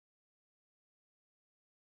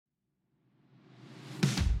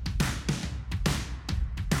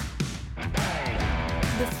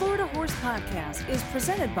Horse Podcast is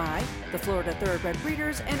presented by the Florida Thoroughbred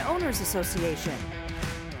Breeders and Owners Association.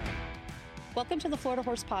 Welcome to the Florida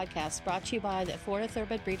Horse Podcast, brought to you by the Florida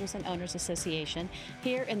Thoroughbred Breeders and Owners Association,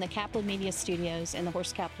 here in the Kaplan Media Studios in the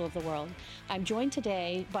horse capital of the world. I'm joined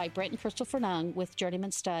today by Brent and Crystal Fernung with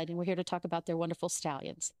Journeyman Stud, and we're here to talk about their wonderful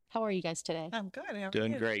stallions. How are you guys today? I'm good. How are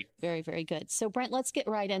Doing you? great. Very, very good. So, Brent, let's get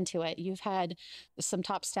right into it. You've had some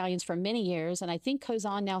top stallions for many years, and I think Koch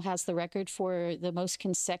now has the record for the most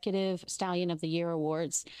consecutive Stallion of the Year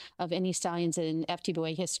awards of any stallions in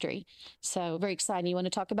FTBOA history. So, very exciting. You want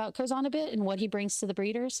to talk about Koch a bit and what he brings to the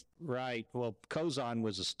breeders? Right. Well, Koch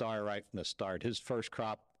was a star right from the start. His first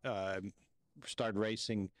crop started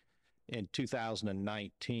racing in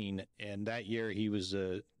 2019, and that year he was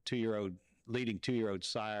a leading two-year-old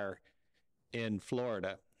sire in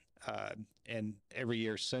Florida. And every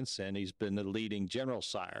year since then, he's been the leading general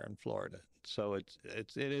sire in Florida. So it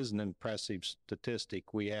is an impressive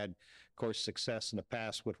statistic. We had, of course, success in the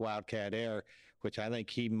past with Wildcat Air, which I think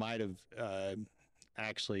he might have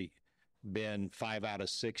actually been 5 out of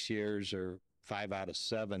 6 years or 5 out of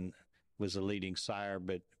 7 was a leading sire.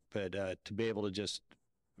 But to be able to just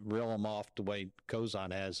reel him off the way Koch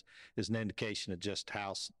has is an indication of just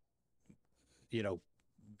how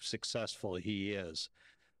successful he is.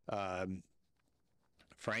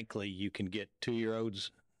 Frankly, you can get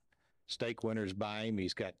two-year-olds stake winners by him.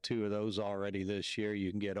 He's got 2 of those already this year.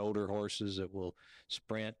 You can get older horses that will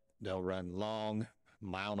sprint. They'll run long, 1.25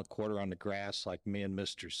 miles on the grass like me and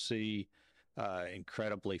Mr. C,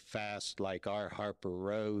 incredibly fast like our Harper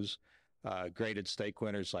Rose, graded stake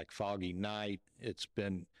winners like Foggy Night. It's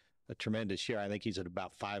been a tremendous year. I think he's at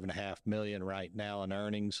about $5.5 million right now in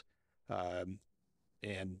earnings.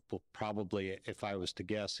 And will probably, if I was to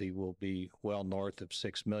guess, he will be well north of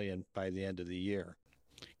 $6 million by the end of the year.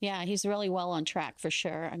 Yeah, he's really well on track for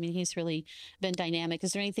sure. I mean, he's really been dynamic.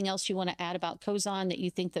 Is there anything else you want to add about Koch that you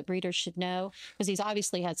think that breeders should know? Because he's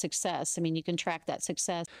obviously had success. I mean, you can track that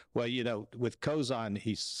success. Well, with Koch,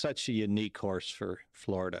 he's such a unique horse for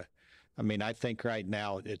Florida. I mean, I think right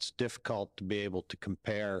now it's difficult to be able to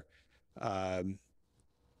compare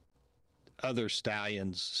other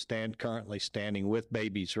stallions currently standing with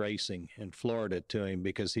babies racing in Florida to him,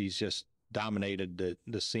 because he's just dominated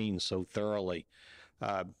the scene so thoroughly.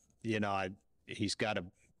 He's got a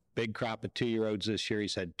big crop of 2-year-olds this year.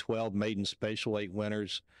 He's had 12 maiden special weight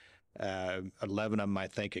winners, 11 of them, I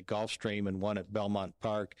think, at Gulfstream and 1 at Belmont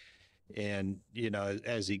Park. And,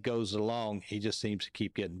 as he goes along, he just seems to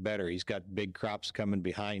keep getting better. He's got big crops coming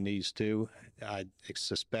behind these 2. I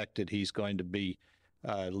suspect that he's going to be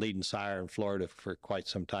leading sire in Florida for quite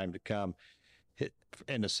some time to come.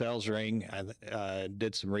 In the sales ring, I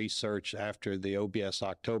did some research after the OBS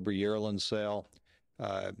October yearling sale.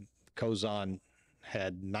 Koch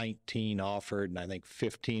had 19 offered, and I think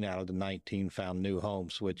 15 out of the 19 found new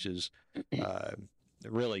homes, which is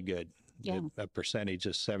really good. Yeah. A percentage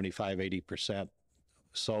of 75-80%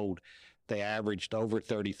 sold. They averaged over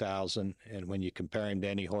 30,000, and when you compare him to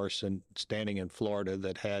any horse standing in Florida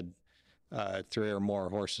that had 3 or more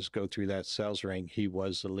horses go through that sales ring, he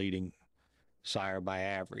was the leading sire by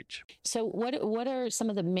average. So what are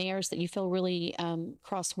some of the mares that you feel really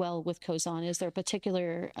cross well with Koch? Is there a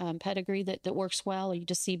particular pedigree that works well, or you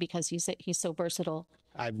just see because he's so versatile?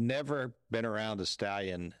 I've never been around a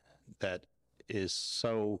stallion that is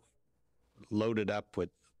so loaded up with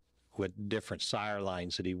different sire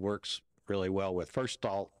lines that he works really well with.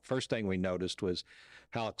 First thing we noticed was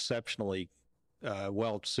how exceptionally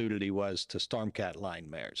well suited he was to Stormcat line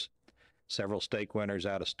mares. Several stake winners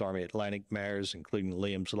out of Stormy Atlantic mares, including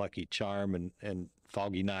Liam's Lucky Charm and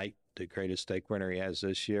Foggy Night, the greatest stake winner he has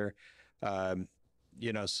this year.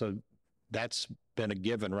 So that's been a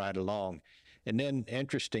given right along. And then,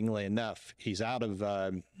 interestingly enough, he's out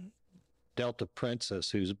of Delta Princess,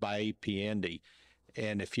 who's by AP Indy.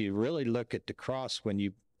 And if you really look at the cross, when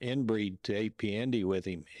you inbreed to AP Indy with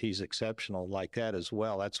him, he's exceptional like that as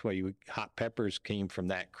well. That's why Hot Peppers came from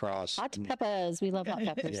that cross. Hot Peppers, we love Hot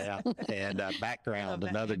Peppers. Yeah, and Background,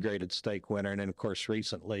 another graded stake winner. And then, of course,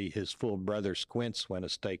 recently his full brother Squints won a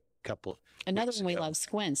stake couple. Another one we love,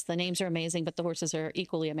 Squints. The names are amazing, but the horses are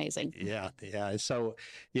equally amazing. Yeah. So,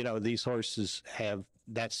 these horses have,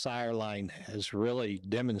 that sire line has really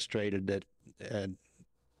demonstrated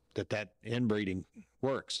that inbreeding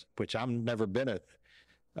works, which I've never been a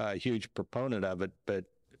huge proponent of it, but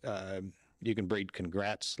you can breed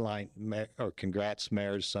Congrats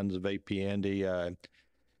mares, Sons of AP Indy, the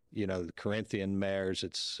Corinthian mares.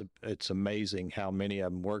 It's amazing how many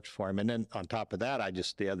of them works for him. And then on top of that,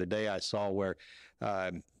 the other day I saw where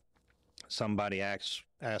somebody asked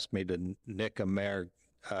me to nick a mare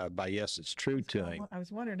by Yes It's True to him. I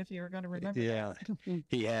was wondering if you were going to remember Yeah, that.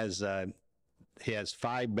 he has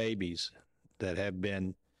 5 babies that have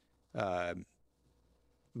been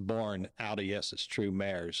born out of Yes It's True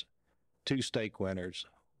mares, 2 stake winners,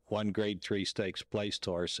 1 grade 3 stakes placed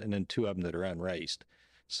horse, and then 2 of them that are unraced.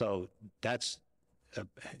 So that's,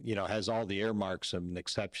 has all the earmarks of an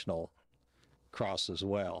exceptional cross as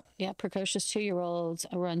well. Yeah, precocious 2-year-olds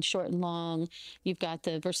run short and long. You've got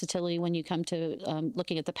the versatility when you come to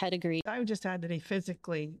looking at the pedigree. I would just add that he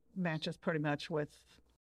physically matches pretty much with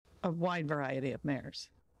a wide variety of mares.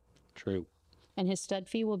 True. And his stud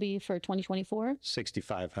fee will be for 2024?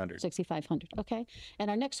 6,500. 6,500. Okay. And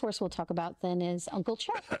our next horse we'll talk about then is Uncle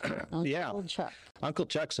Chuck. Uncle Chuck. Uncle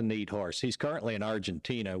Chuck's a neat horse. He's currently in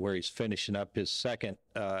Argentina, where he's finishing up his second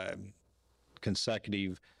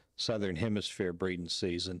consecutive Southern Hemisphere breeding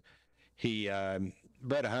season. He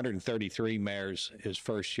bred 133 mares his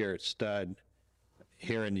first year at stud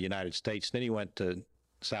here in the United States. Then he went to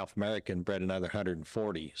South America and bred another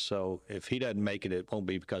 140. So if he doesn't make it, it won't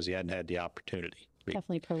be because he hadn't had the opportunity.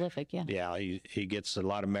 Definitely prolific, yeah. Yeah, he gets a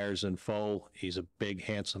lot of mares in foal. He's a big,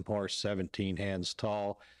 handsome horse, 17 hands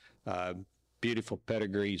tall. Beautiful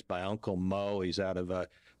pedigrees by Uncle Mo. He's out of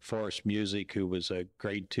Forest Music, who was a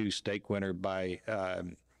grade 2 stake winner by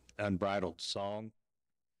Unbridled Song.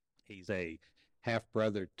 He's a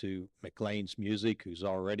half-brother to McLean's Music, who's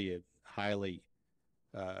already a highly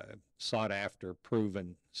sought-after,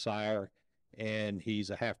 proven sire, and he's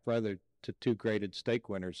a half-brother to 2 graded stake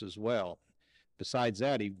winners as well. Besides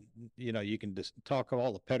that, you can just talk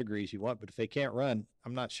all the pedigrees you want, but if they can't run,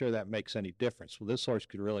 I'm not sure that makes any difference. Well, this horse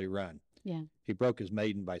could really run. Yeah. He broke his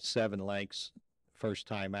maiden by 7 lengths first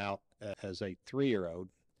time out as a 3-year-old,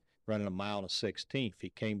 running 1 mile and a 16th. He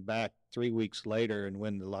came back 3 weeks later and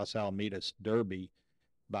won the Los Alamitos Derby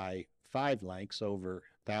by 5 lengths over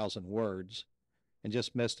 1,000 words, and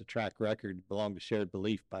just missed a track record belonged to Shared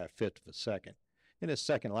Belief by a 1/5 of a second. In his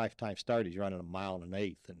second lifetime start, he's running 1 mile and an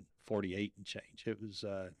 1/8 and 48 and change. It was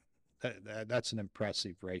that's an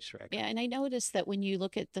impressive race record. Yeah, and I noticed that when you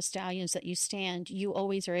look at the stallions that you stand, you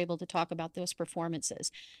always are able to talk about those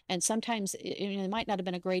performances. And sometimes it might not have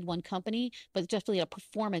been a grade 1 company, but definitely a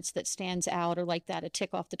performance that stands out, or like that, a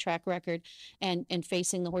tick off the track record, and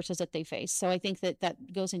facing the horses that they face. So I think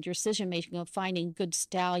that goes into your decision making of finding good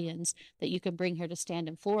stallions that you can bring here to stand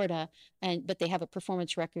in Florida, but they have a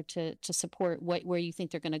performance record to support where you think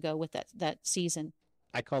they're going to go with that season.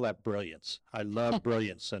 I call that brilliance. I love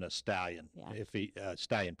brilliance in a stallion. Yeah. If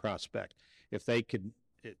stallion prospect, if they could,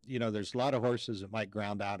 there's a lot of horses that might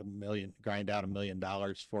grind out $1 million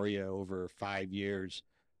for you over 5 years,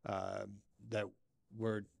 that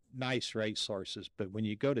were nice race horses. But when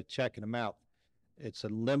you go to checking them out, it's a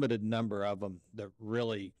limited number of them that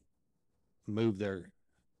really move their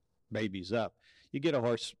babies up. You get a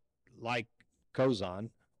horse like Kozan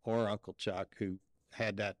or Uncle Chuck, who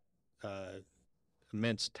had that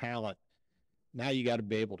immense talent. Now you got to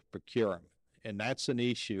be able to procure them, and that's an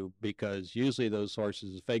issue, because usually those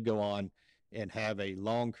horses, if they go on and have a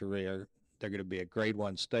long career, they're going to be a grade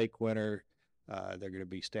 1 stake winner. They're going to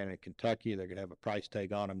be standing in Kentucky. They're going to have a price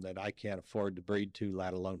tag on them that I can't afford to breed to,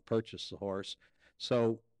 let alone purchase the horse.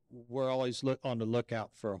 So we're always on the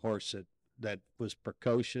lookout for a horse that was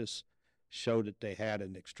precocious, showed that they had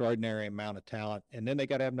an extraordinary amount of talent, and then they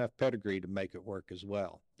got to have enough pedigree to make it work as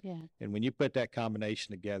well. Yeah. And when you put that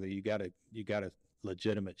combination together, you got a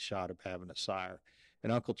legitimate shot of having a sire. In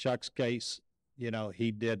Uncle Chuck's case,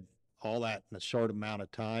 he did all that in a short amount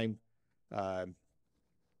of time.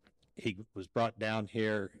 He was brought down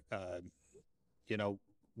here,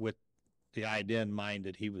 with the idea in mind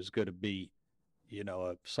that he was going to be,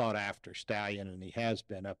 a sought-after stallion, and he has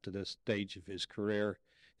been up to this stage of his career.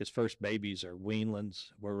 His first babies are weanlings.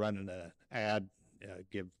 We're running an ad,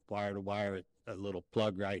 give Wire to Wire a little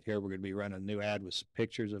plug right here. We're going to be running a new ad with some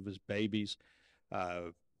pictures of his babies.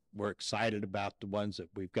 We're excited about the ones that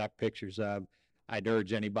we've got pictures of. I'd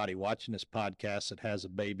urge anybody watching this podcast that has a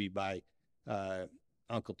baby by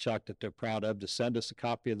Uncle Chuck that they're proud of to send us a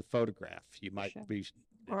copy of the photograph. You might be,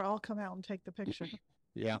 or I'll come out and take the picture.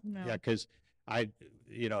 Yeah, No. yeah, because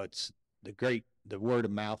it's the word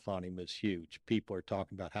of mouth on him is huge. People are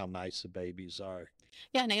talking about how nice the babies are.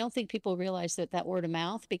 Yeah, and I don't think people realize that word of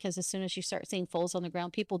mouth, because as soon as you start seeing foals on the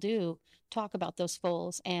ground, people do talk about those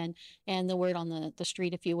foals, and the word on the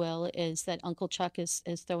street, if you will, is that Uncle Chuck is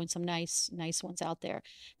throwing some nice ones out there.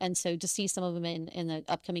 And so to see some of them in the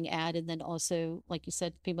upcoming ad, and then also, like you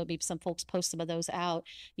said, maybe some folks post some of those out,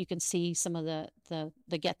 you can see some of the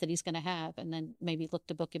get that he's going to have, and then maybe look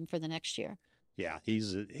to book him for the next year. Yeah,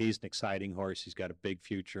 he's an exciting horse. He's got a big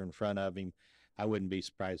future in front of him. I wouldn't be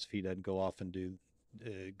surprised if he doesn't go off and do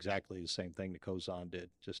exactly the same thing that Kozan did,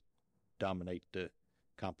 just dominate the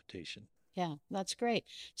competition. Yeah, that's great.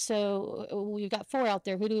 So we've got 4 out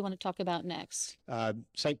there. Who do we want to talk about next?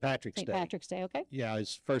 St. Patrick's St. Day. Patrick's Day, okay. Yeah,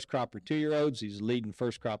 his first crop are 2-year-olds. He's leading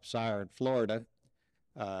first crop sire in Florida.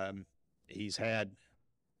 He's had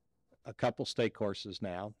a couple stake horses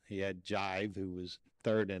now. He had Jive, who was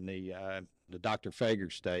third in the Dr.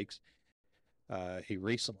 Fager Stakes. He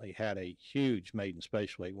recently had a huge maiden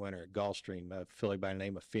special weight winner at Gulfstream, a filly by the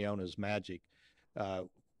name of Fiona's Magic,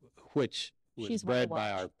 which was She's bred one to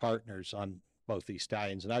by watch. our partners on both these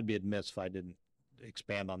stallions. And I'd be amiss if I didn't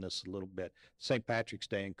expand on this a little bit. St. Patrick's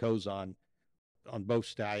Day and Kozan, on both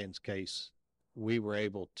stallions' case, we were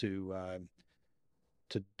able to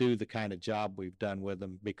do the kind of job we've done with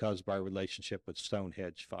them because of our relationship with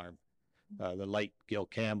Stonehenge Farm. The late Gil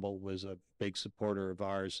Campbell was a big supporter of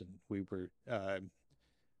ours, and we were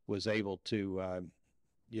was able to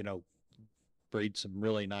breed some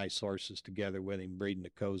really nice horses together with him, breeding the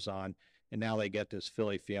Kozan. And now they get this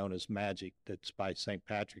filly Fiona's Magic that's by St.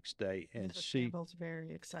 Patrick's Day, and Mrs. Campbell's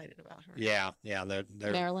very excited about her. yeah, they're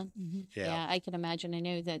Maryland. yeah. I can imagine. I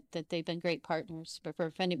know that they've been great partners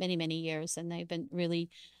for many, many years, and they've been really,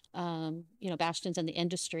 bastions in the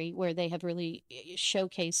industry where they have really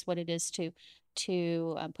showcased what it is to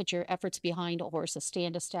put your efforts behind a horse,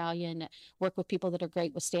 stand a stallion, work with people that are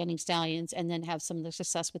great with standing stallions, and then have some of the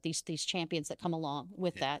success with these champions that come along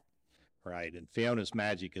with that. Right, and Fiona's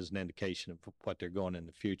Magic is an indication of what they're going in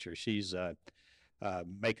the future. She's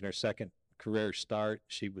making her second career start.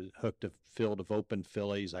 She was hooked a field of open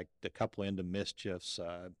fillies, like the couple into Mischiefs,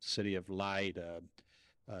 City of Light,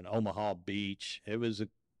 an Omaha Beach. It was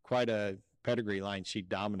quite a pedigree line. She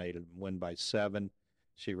dominated, win by 7.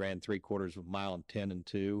 She ran 3/4 of a mile in 10 and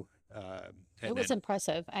 2. It was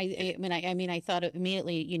impressive. I mean, I thought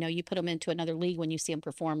immediately, you put them into another league when you see them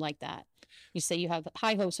perform like that. You say you have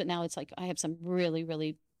high hopes, but now it's like I have some really,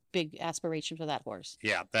 really big aspirations for that horse.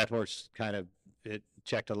 Yeah, that horse it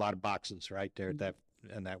checked a lot of boxes right there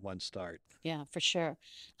in that one start. Yeah, for sure.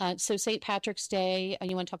 So St. Patrick's Day,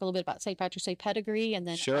 you want to talk a little bit about St. Patrick's Day pedigree, and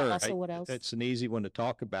then Sure. also what else? It's an easy one to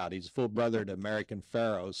talk about. He's a full brother to American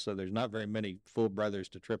Pharaohs, so there's not very many full brothers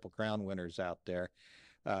to Triple Crown winners out there.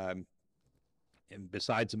 And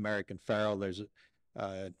besides American Pharaoh, there's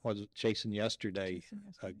was it Chasing Yesterday,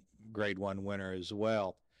 a Grade 1 winner as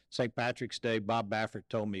well. St. Patrick's Day, Bob Baffert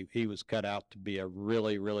told me he was cut out to be a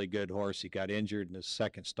really, really good horse. He got injured in his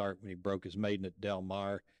second start when he broke his maiden at Del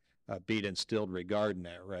Mar, beat Instilled Regard in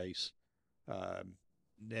that race. But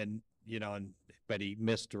he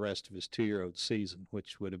missed the rest of his 2-year-old season,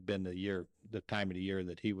 which would have been the time of the year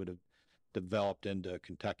that he would have developed into a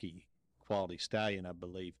Kentucky quality stallion, I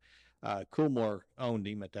believe. Coolmore owned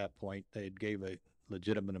him at that point. They gave a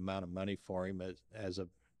legitimate amount of money for him as a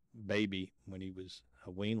baby when he was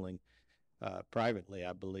a weanling, privately,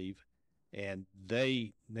 I believe. And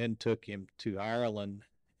they then took him to Ireland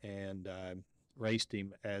and raced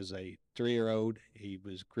him as a 3-year-old. He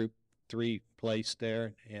was Group 3 placed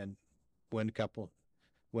there and win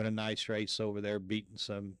a nice race over there, beat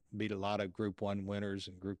a lot of Group 1 winners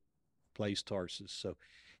and Group placed horses. So,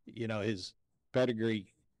 his pedigree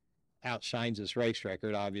outshines his race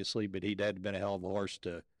record, obviously, but he'd had been a hell of a horse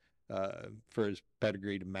for his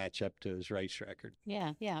pedigree to match up to his race record.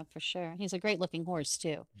 Yeah, for sure. He's a great looking horse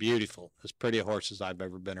too. Beautiful, as pretty a horse as I've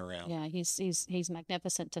ever been around. Yeah, he's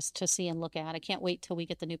magnificent to see and look at. I can't wait till we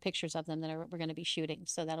get the new pictures of them that we're going to be shooting.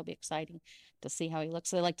 So that'll be exciting to see how he looks.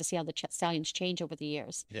 So I like to see how the stallions change over the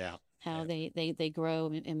years. Yeah. How they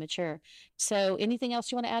grow and mature. So anything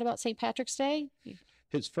else you want to add about St. Patrick's Day?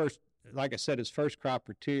 Like I said, his first crop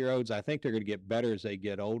are 2-year-olds. I think they're going to get better as they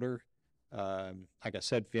get older. Like I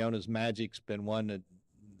said, Fiona's Magic's been one that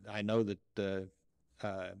I know that the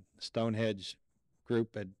Stonehenge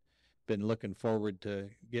group had been looking forward to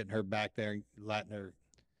getting her back there and letting her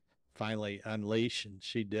finally unleash, and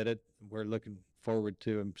she did it. We're looking forward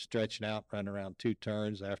to him stretching out, running around 2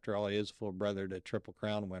 turns. After all, he is a full brother to Triple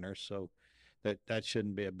Crown winner, so that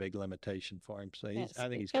shouldn't be a big limitation for him. So I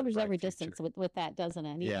think he's covers got a every bright future. distance with that, doesn't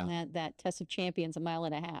it? Yeah. Even that Test of Champions,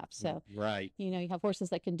 1.5 miles. So right. you have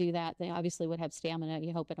horses that can do that. They obviously would have stamina.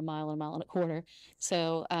 You hope at 1 mile and 1.25 miles.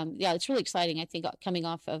 So it's really exciting. I think coming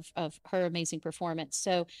off of her amazing performance.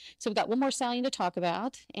 So we've got one more stallion to talk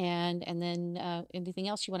about, and then anything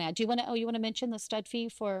else you want to add? Do you want to mention the stud fee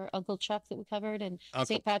for Uncle Chuck that we covered and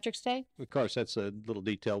St. Patrick's Day? Of course, that's a little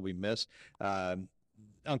detail we missed.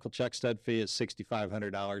 Uncle Chuck's stud fee is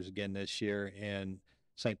 $6,500 again this year, and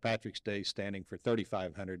St. Patrick's Day standing for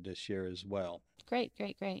 $3,500 this year as well. Great.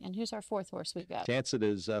 And who's our 4th horse we've got? Gantt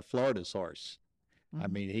is Florida's horse. Mm-hmm. I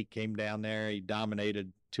mean, he came down there, he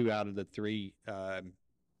dominated 2 out of the 3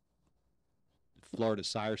 Florida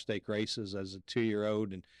sire stake races as a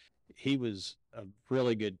 2-year-old, and he was a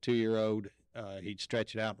really good 2-year-old. He'd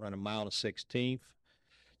stretch it out and run a mile and a 16th.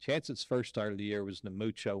 Chance's first start of the year was the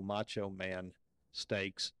Mucho Macho Man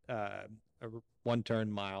Stakes, a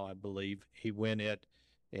 1-turn mile, I believe. He won it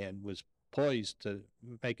and was poised to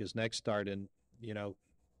make his next start. And, you know,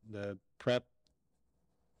 the prep,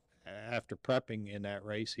 after prepping in that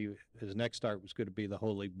race, his next start was going to be the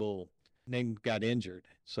Holy Bull. And then got injured,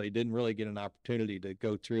 so he didn't really get an opportunity to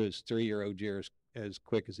go through his 3-year-old year as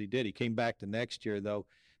quick as he did. He came back the next year, though,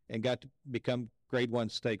 and got to become Grade 1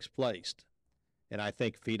 stakes placed. And I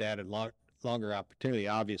think if he'd added longer opportunity,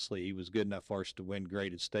 obviously he was good enough horse to win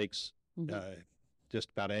graded stakes just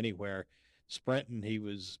about anywhere. Sprinting, he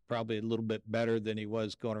was probably a little bit better than he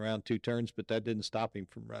was going around 2 turns, but that didn't stop him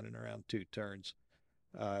from running around 2 turns.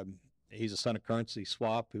 He's a son of Currency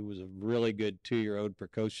Swap, who was a really good 2-year-old,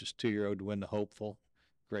 precocious 2-year-old to win the Hopeful,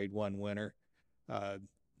 Grade 1 winner.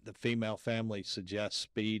 The female family suggests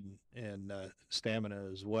speed and stamina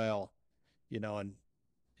as well, you know, and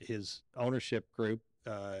his ownership group,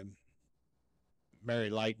 Mary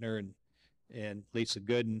Leitner and Lisa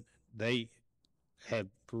Gooden, they have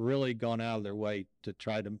really gone out of their way to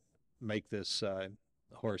try to make this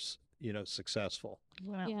horse, you know, successful.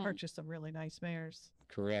 Went out and purchased some really nice mares.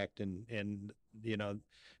 Correct. And you know,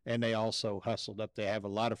 and they also hustled up. They have a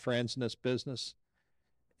lot of friends in this business,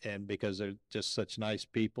 and because they're just such nice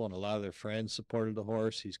people, and a lot of their friends supported the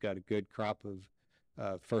horse. He's got a good crop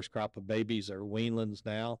of first crop of babies or weanlings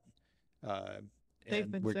now.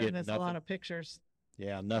 They've been sending us a lot of pictures.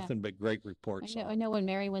 Yeah, nothing but great reports. I know when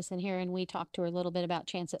Mary was in here and we talked to her a little bit about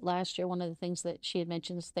Chance It last year, one of the things that she had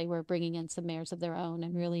mentioned is they were bringing in some mares of their own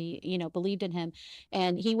and really, you know, believed in him.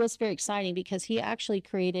 And he was very exciting because he actually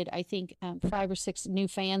created, I think, 5 or 6 new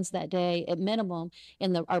fans that day at minimum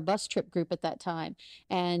in our bus trip group at that time.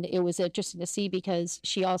 And it was interesting to see because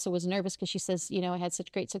she also was nervous because she says, you know, I had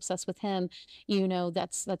such great success with him. You know,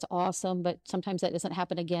 that's awesome, but sometimes that doesn't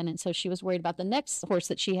happen again. And so she was worried about the next horse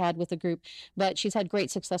that she had with the group, but she's had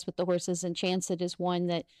great success with the horses, and Chance It is one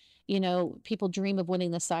that, you know, people dream of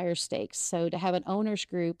winning the sire stakes. So to have an owners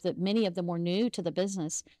group that many of them were new to the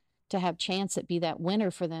business, to have Chance It be that winner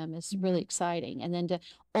for them is really exciting. And then to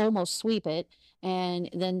almost sweep it, and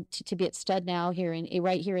then to be at Stud now here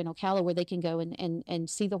right here in Ocala, where they can go and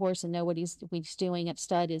see the horse and know what he's doing at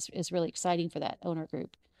Stud is really exciting for that owner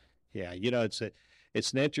group. Yeah, you know, it's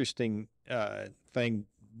an interesting thing,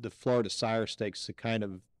 the Florida Sire Stakes, the kind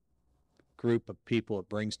of group of people it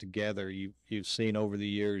brings together. You've seen over the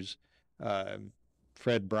years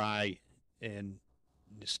Fred Bry and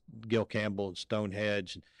Gil Campbell and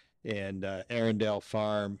Stonehenge and Arundel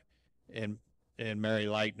Farm and Mary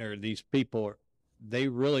Leitner. These people, they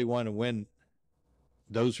really want to win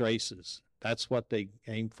those races. That's what they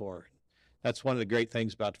aim for. That's one of the great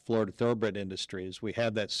things about the Florida thoroughbred industry is we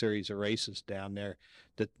have that series of races down there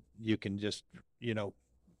that you can just, you know,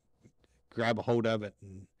 grab a hold of it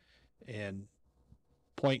and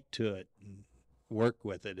point to it and work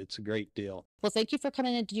with it. It's a great deal. Well, thank you for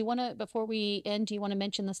coming in. Do you want to, before we end, do you want to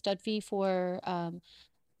mention the stud fee for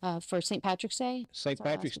St. Patrick's Day? St.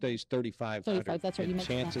 Patrick's Day is $3,500. $35, that's what you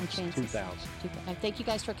mentioned. Chance It's $2,000. Thank you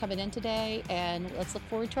guys for coming in today, and let's look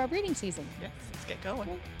forward to our breeding season. Yes, let's get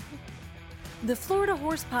going. The Florida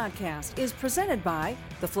Horse Podcast is presented by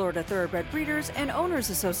the Florida Thoroughbred Breeders and Owners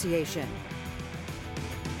Association.